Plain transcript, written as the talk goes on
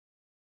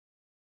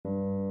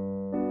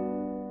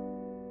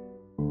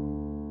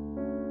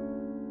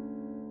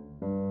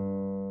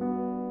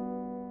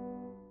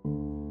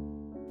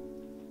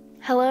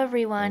Hello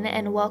everyone,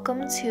 and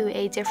welcome to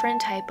a different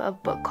type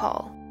of book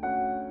haul.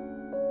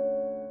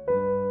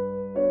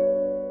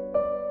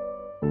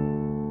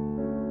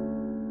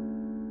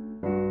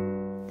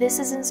 This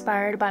is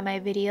inspired by my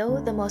video,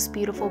 The Most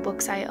Beautiful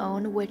Books I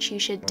Own, which you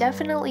should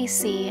definitely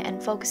see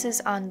and focuses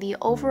on the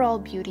overall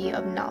beauty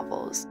of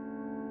novels.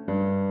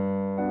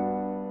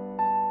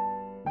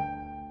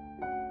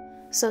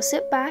 So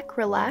sit back,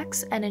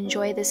 relax, and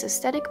enjoy this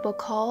aesthetic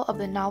book haul of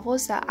the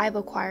novels that I've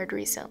acquired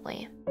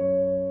recently.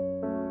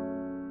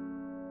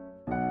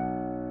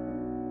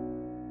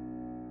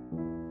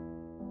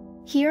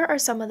 Here are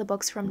some of the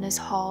books from this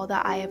haul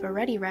that I have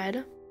already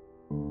read.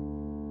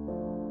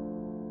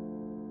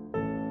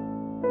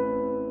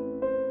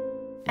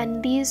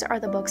 And these are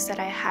the books that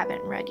I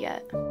haven't read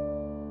yet.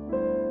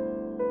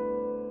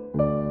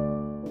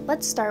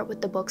 Let's start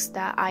with the books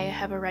that I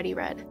have already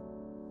read.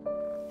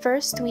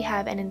 First, we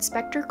have An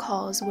Inspector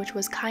Calls, which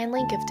was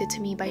kindly gifted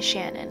to me by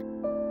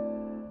Shannon.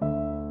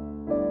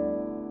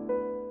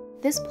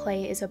 This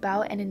play is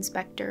about an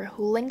inspector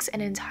who links an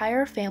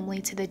entire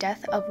family to the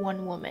death of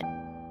one woman,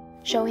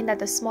 showing that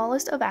the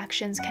smallest of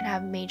actions can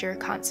have major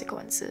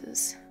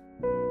consequences.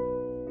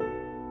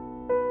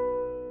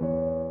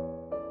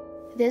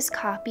 This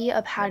copy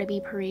of How to Be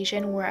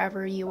Parisian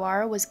Wherever You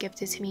Are was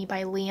gifted to me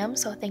by Liam,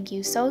 so thank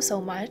you so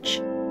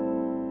much.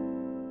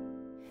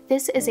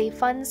 This is a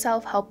fun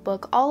self-help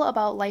book all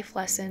about life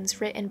lessons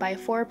written by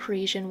 4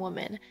 Parisian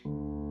women.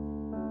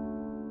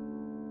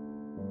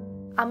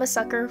 I'm a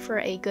sucker for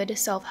a good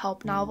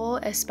self-help novel,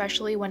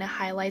 especially when it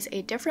highlights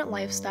a different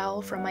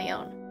lifestyle from my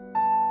own.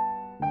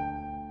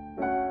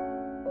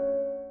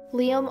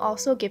 Liam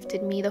also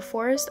gifted me The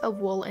Forest of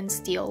Wool and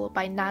Steel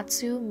by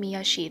Natsu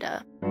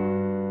Miyashita,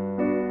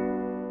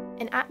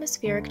 an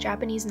atmospheric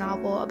Japanese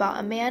novel about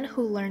a man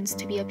who learns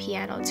to be a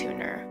piano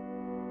tuner.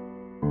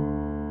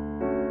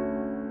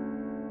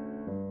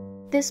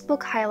 This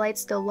book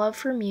highlights the love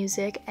for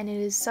music, and it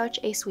is such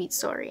a sweet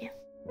story.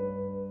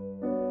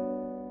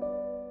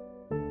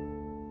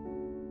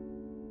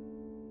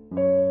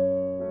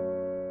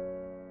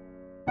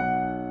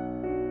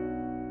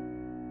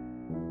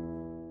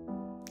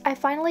 I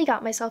finally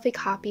got myself a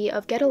copy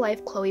of Get a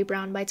Life, Chloe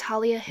Brown by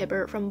Talia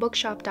Hibbert from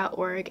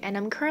bookshop.org, and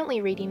I'm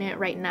currently reading it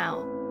right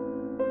now.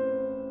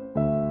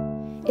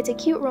 It's a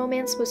cute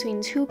romance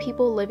between 2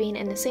 people living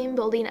in the same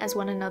building as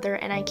one another,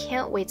 and I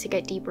can't wait to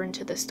get deeper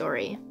into the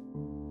story.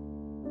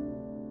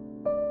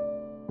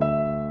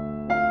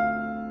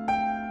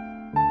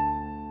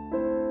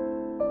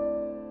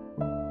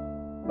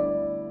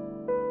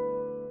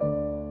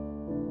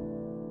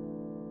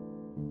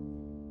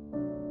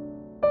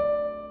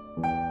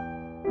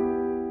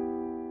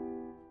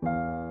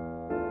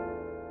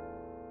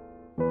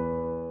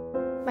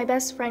 My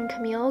best friend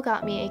Camille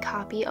got me a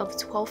copy of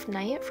 12th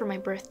Night for my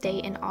birthday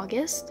in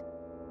August.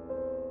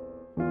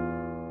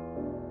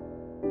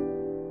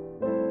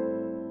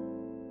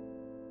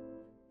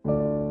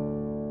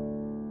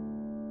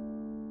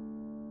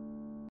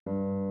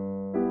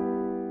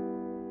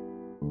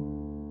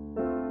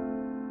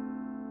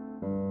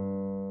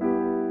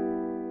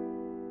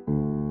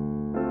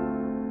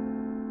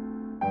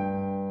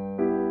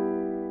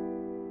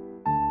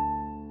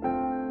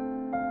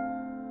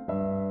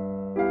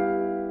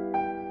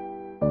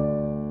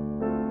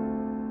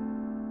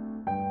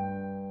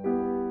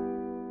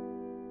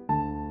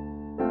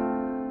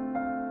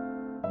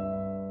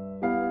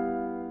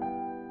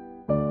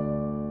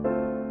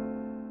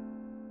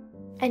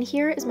 And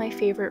here is my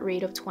favorite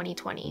read of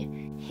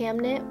 2020,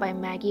 Hamnet by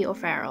Maggie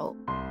O'Farrell,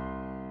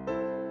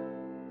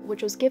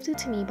 which was gifted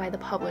to me by the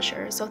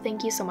publisher, so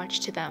thank you so much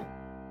to them.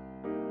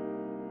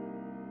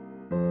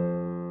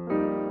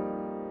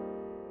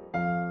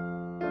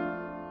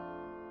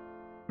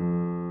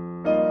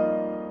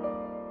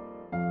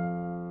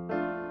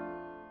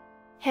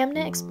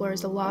 Hamnet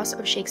explores the loss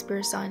of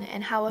Shakespeare's son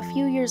and how a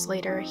few years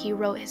later he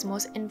wrote his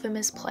most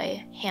infamous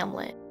play,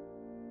 Hamlet.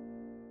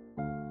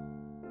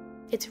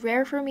 It's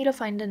rare for me to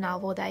find a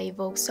novel that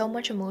evokes so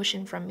much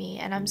emotion from me,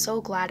 and I'm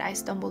so glad I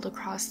stumbled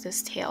across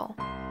this tale.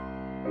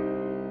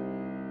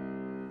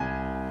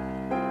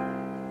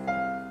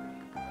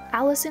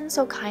 Allison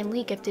so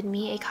kindly gifted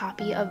me a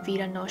copy of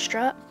Vita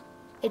Nostra,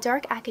 a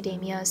dark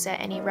academia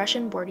set in a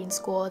Russian boarding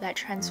school that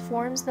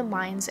transforms the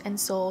minds and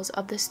souls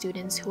of the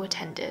students who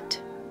attend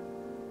it.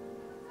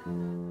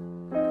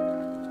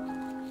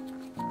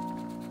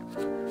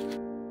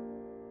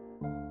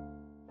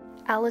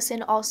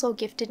 Allison also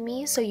gifted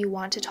me So You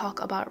Want to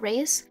Talk About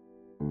Race,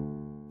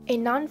 a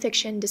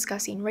nonfiction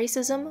discussing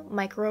racism,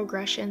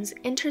 microaggressions,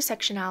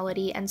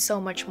 intersectionality, and so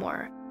much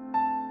more.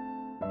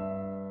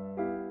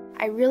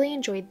 I really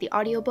enjoyed the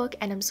audiobook,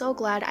 and I'm so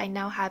glad I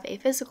now have a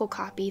physical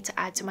copy to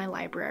add to my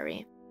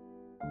library.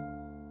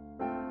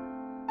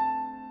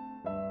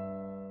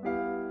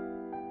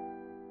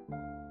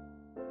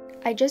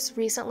 I just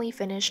recently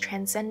finished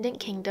Transcendent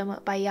Kingdom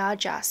by Ya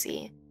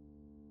Jassy.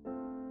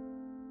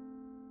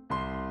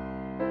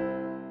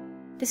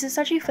 This is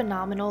such a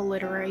phenomenal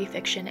literary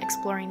fiction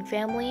exploring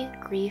family,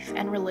 grief,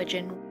 and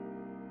religion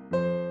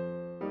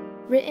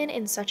written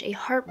in such a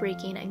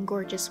heartbreaking and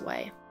gorgeous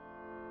way.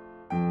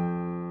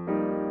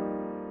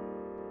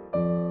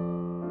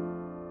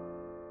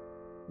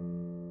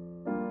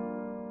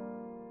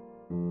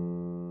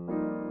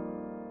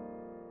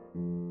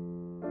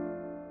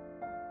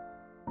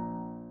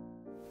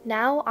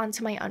 Now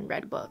onto my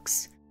unread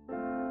books.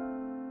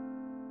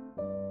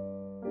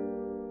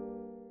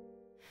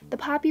 The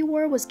Poppy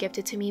War was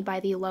gifted to me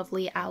by the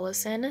lovely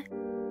Allison.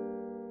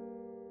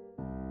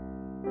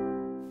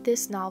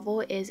 This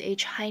novel is a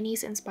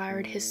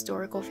Chinese-inspired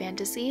historical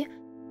fantasy.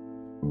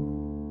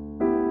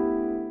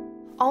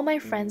 All my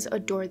friends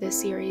adore this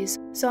series,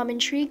 so I'm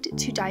intrigued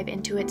to dive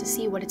into it to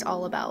see what it's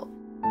all about.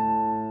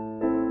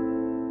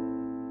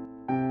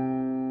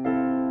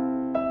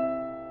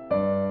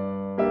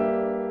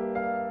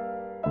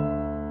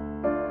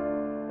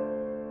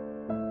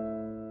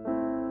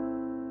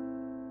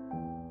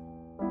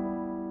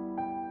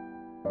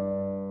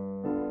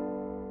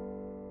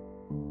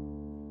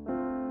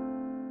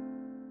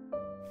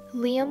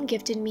 Liam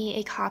gifted me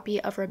a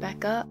copy of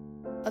Rebecca,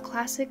 a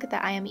classic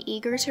that I am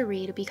eager to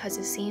read because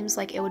it seems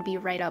like it would be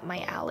right up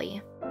my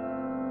alley.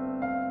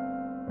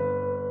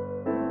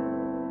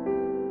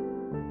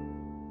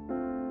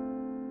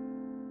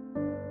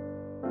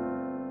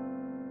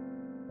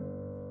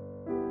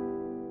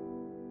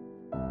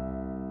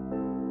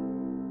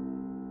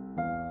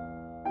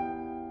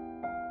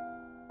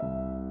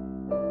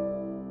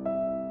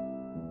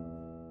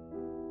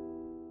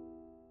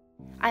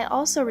 I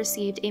also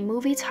received a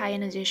movie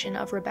tie-in edition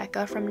of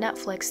Rebecca from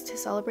Netflix to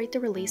celebrate the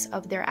release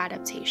of their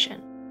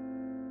adaptation.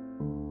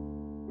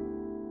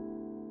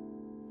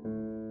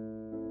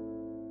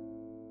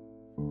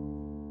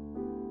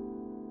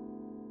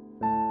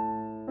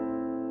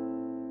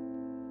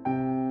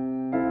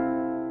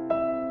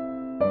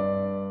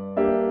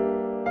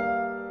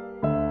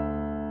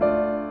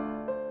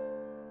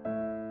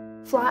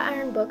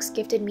 Flatiron Books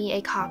gifted me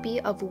a copy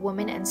of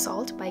Woman and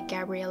Salt by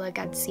Gabriela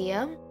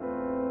Garcia.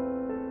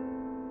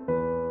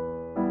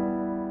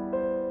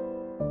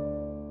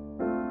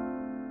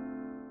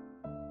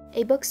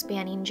 A book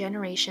spanning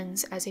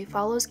generations as it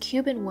follows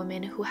Cuban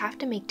women who have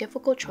to make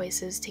difficult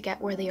choices to get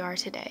where they are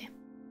today.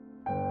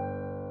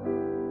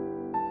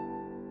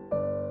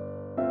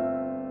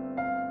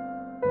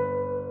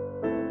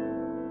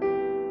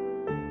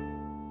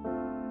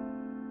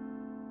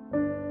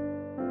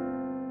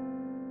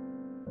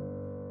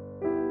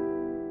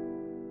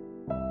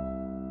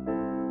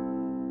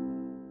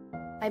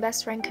 My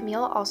best friend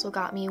Camille also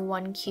got me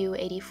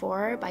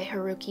 1Q84 by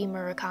Haruki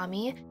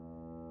Murakami.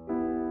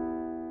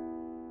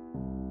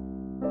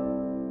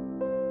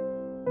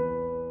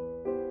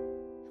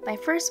 My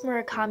first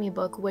Murakami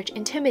book, which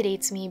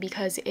intimidates me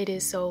because it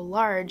is so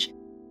large,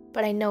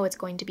 but I know it's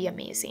going to be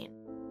amazing.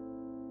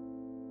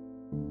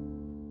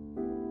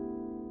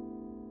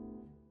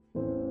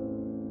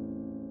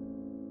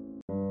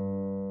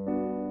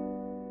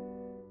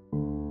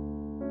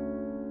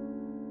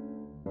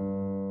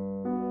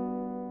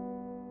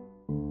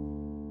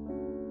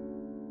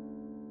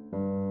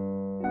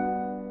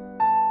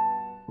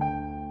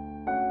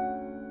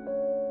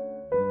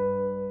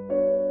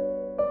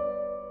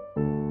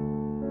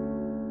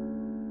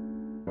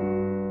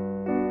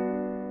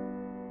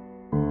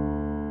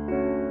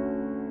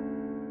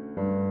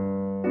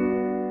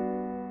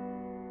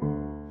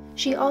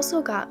 She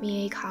also got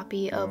me a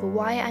copy of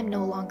Why I'm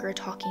No Longer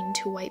Talking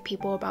to White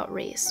People About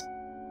Race.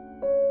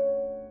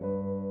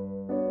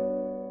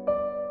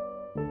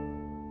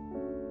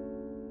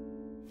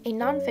 A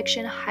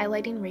nonfiction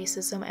highlighting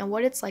racism and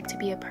what it's like to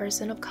be a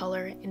person of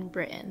color in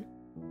Britain.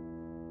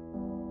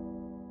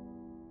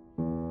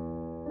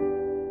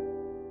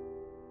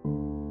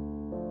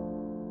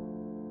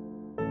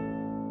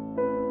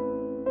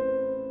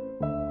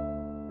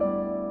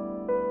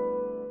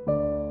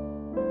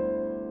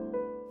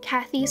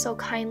 Kathy so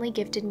kindly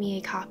gifted me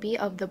a copy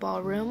of The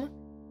Ballroom.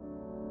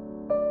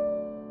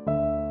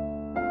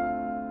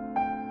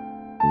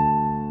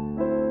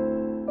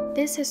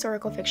 This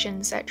historical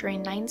fiction set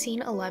during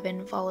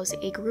 1911 follows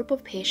a group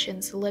of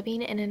patients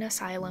living in an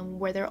asylum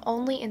where their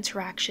only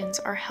interactions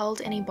are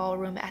held in a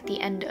ballroom at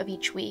the end of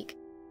each week.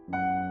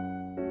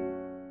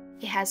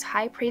 It has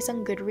high praise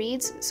on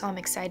Goodreads, so I'm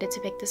excited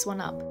to pick this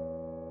one up.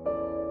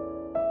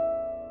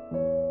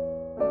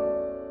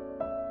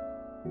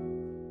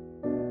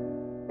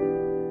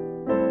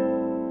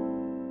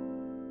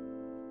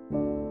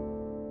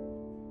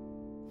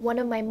 One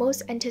of my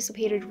most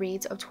anticipated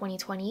reads of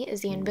 2020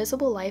 is The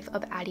Invisible Life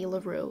of Addie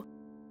LaRue,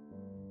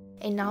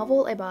 a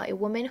novel about a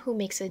woman who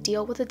makes a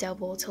deal with the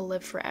devil to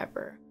live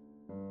forever.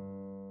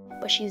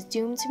 But she's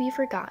doomed to be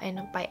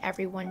forgotten by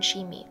everyone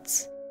she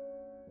meets.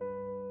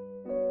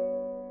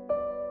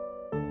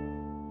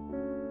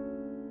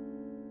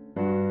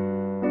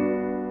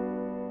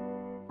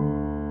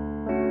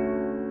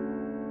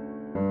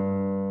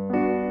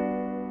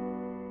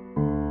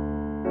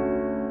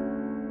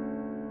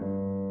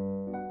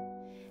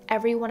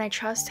 Everyone I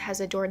trust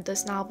has adored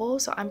this novel,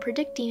 so I'm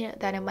predicting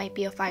that it might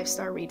be a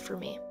 5-star read for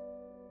me.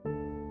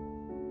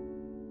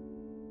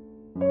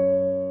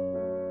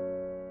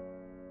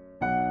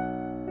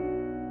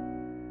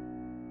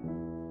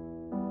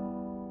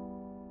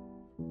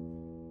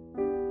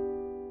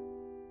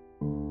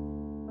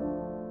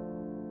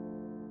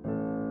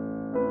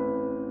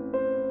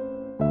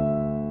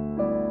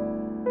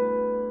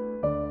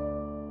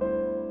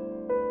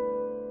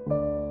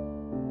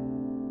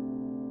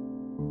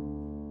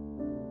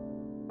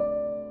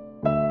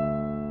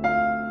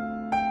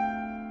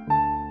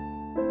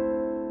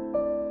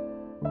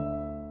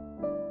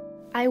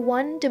 I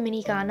won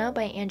Dominicana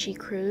by Angie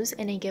Cruz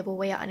in a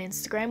giveaway on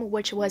Instagram,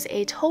 which was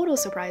a total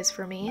surprise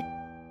for me.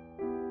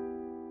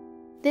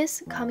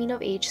 This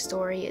coming-of-age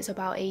story is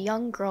about a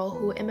young girl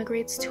who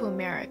immigrates to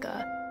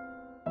America.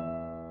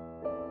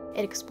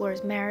 It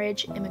explores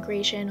marriage,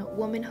 immigration,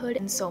 womanhood,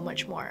 and so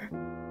much more.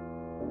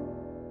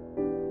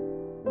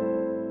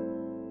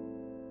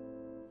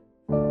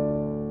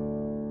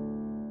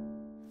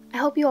 I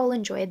hope you all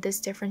enjoyed this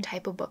different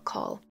type of book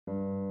haul.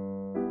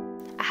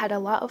 I had a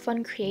lot of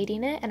fun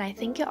creating it, and I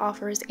think it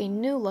offers a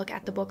new look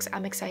at the books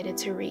I'm excited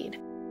to read.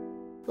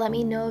 Let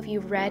me know if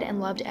you've read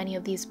and loved any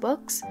of these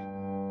books.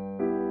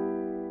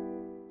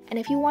 And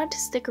if you want to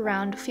stick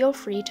around, feel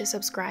free to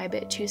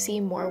subscribe to see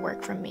more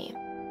work from me.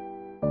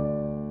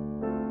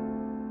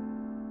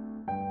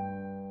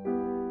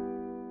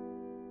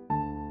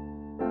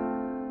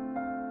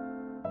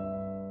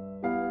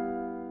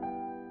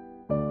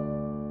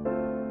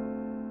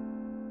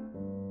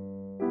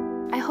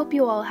 I hope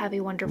you all have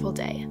a wonderful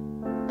day.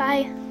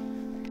 Bye!